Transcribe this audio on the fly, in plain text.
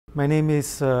My name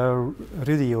is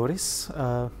Rudy Joris.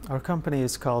 Our company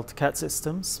is called CAD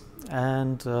Systems,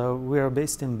 and we are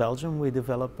based in Belgium. We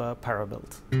develop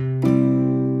Parabuild.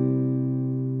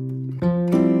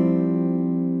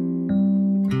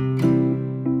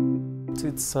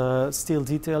 It's steel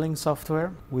detailing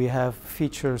software. We have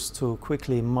features to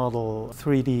quickly model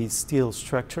 3D steel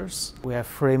structures. We have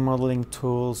frame modeling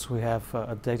tools. We have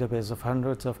a database of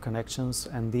hundreds of connections,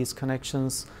 and these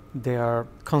connections, they are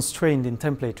constrained in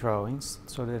template drawings,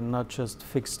 so they're not just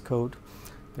fixed code.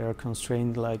 They are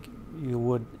constrained like you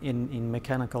would in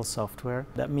mechanical software.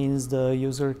 That means the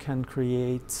user can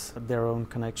create their own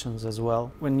connections as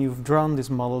well. When you've drawn this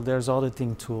model, there's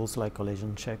auditing tools like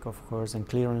collision check, of course, and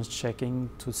clearance checking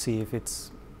to see if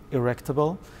it's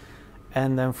erectable.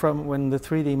 And then from when the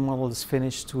 3D model is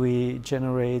finished, we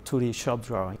generate 2D shop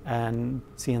drawing and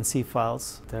CNC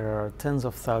files. There are tens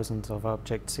of thousands of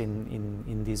objects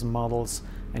in these models,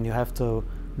 and you have to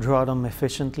draw them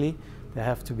efficiently. They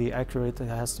have to be accurate, it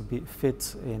has to be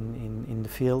fit in the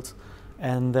field.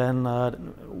 And then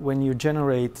when you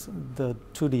generate the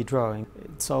 2D drawing,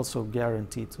 it's also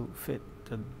guaranteed to fit.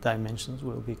 The dimensions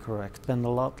will be correct. Spend a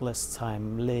lot less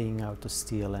time laying out the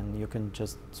steel, and you can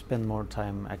just spend more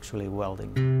time actually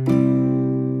welding.